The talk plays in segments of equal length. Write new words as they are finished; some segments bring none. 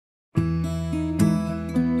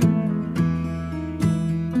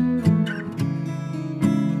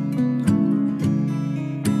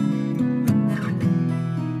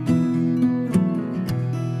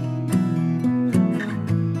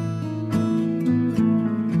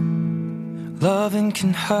Loving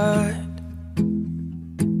can hurt.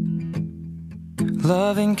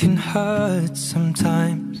 Loving can hurt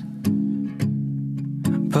sometimes,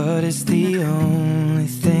 but it's the only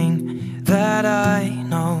thing that I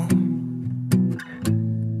know.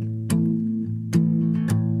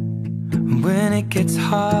 When it gets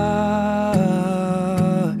hard,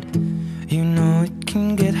 you know it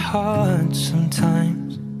can get hard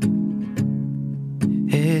sometimes.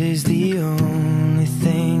 It is the only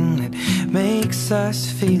thing that makes us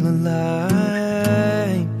feel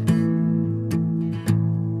alive.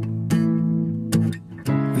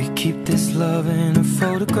 We keep this love in a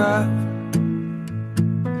photograph.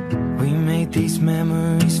 We made these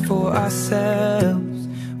memories for ourselves,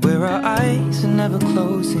 where our eyes are never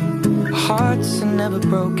closing, our hearts are never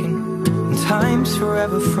broken, and time's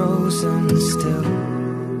forever frozen still.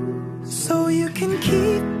 So you can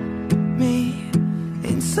keep me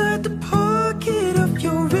inside the pocket of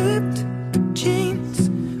your ripped jeans,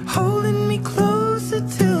 holding me closer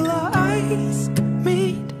till our eyes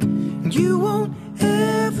meet. You won't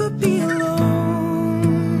ever be alone.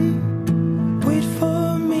 Wait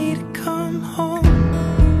for me to come home.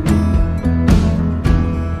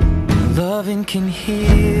 Loving can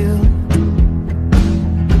heal.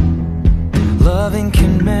 Loving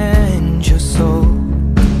can mend your soul,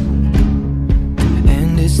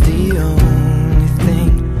 and it's the only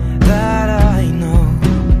thing that I know.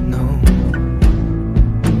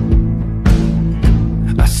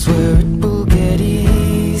 I swear it will get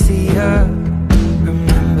easier.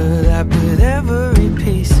 Remember that with every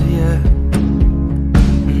piece of you.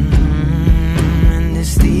 And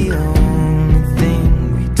it's the only thing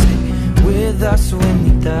we take with us when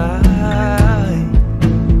we die.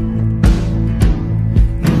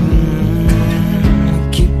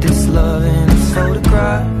 Keep this love in its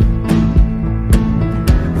photograph.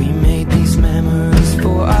 We made these memories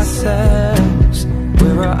for ourselves,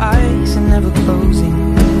 where our eyes are never closing,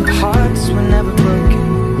 our hearts were never broken,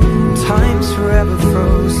 time's forever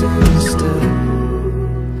frozen still.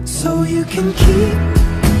 So you can keep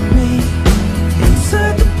me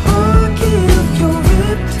inside the pocket of your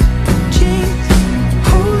ripped jeans,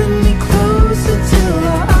 holding me closer till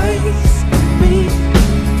our eyes meet.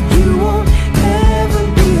 You won't ever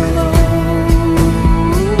be alone.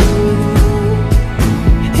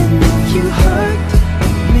 And if you hurt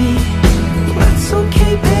me, that's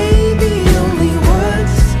okay, baby. Only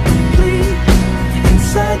words bleed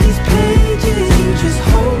inside these pages. You just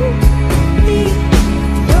hold me.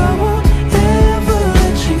 I won't ever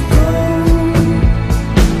let you go.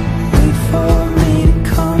 Wait for me to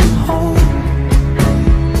come home.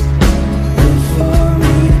 Wait for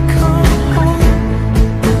me to come home.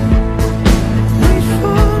 Wait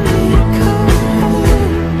for me to come home.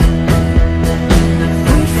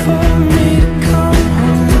 Wait for me to come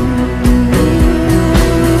home.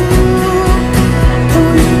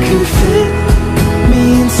 Oh, you can fit me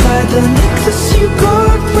inside the necklace you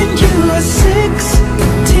got when you were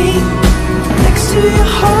 16, next to your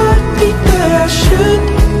heartbeat where I should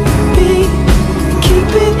be.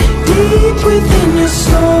 Keep it deep within your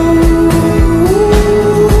soul.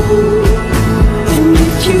 And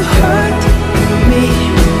if you hurt me,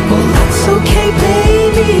 well, that's okay,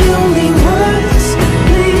 baby. Only words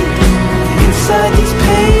bleed inside these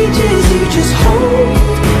pages. You just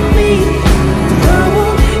hold me. I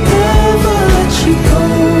won't ever let you go.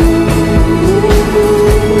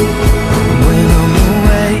 When I'm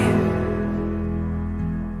away,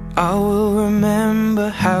 I will remember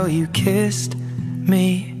how you kissed me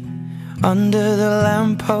under the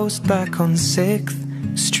lamppost back on 6th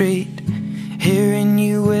Street, hearing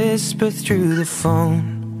you whisper through the phone.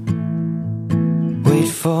 Wait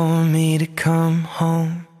for me to come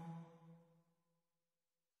home.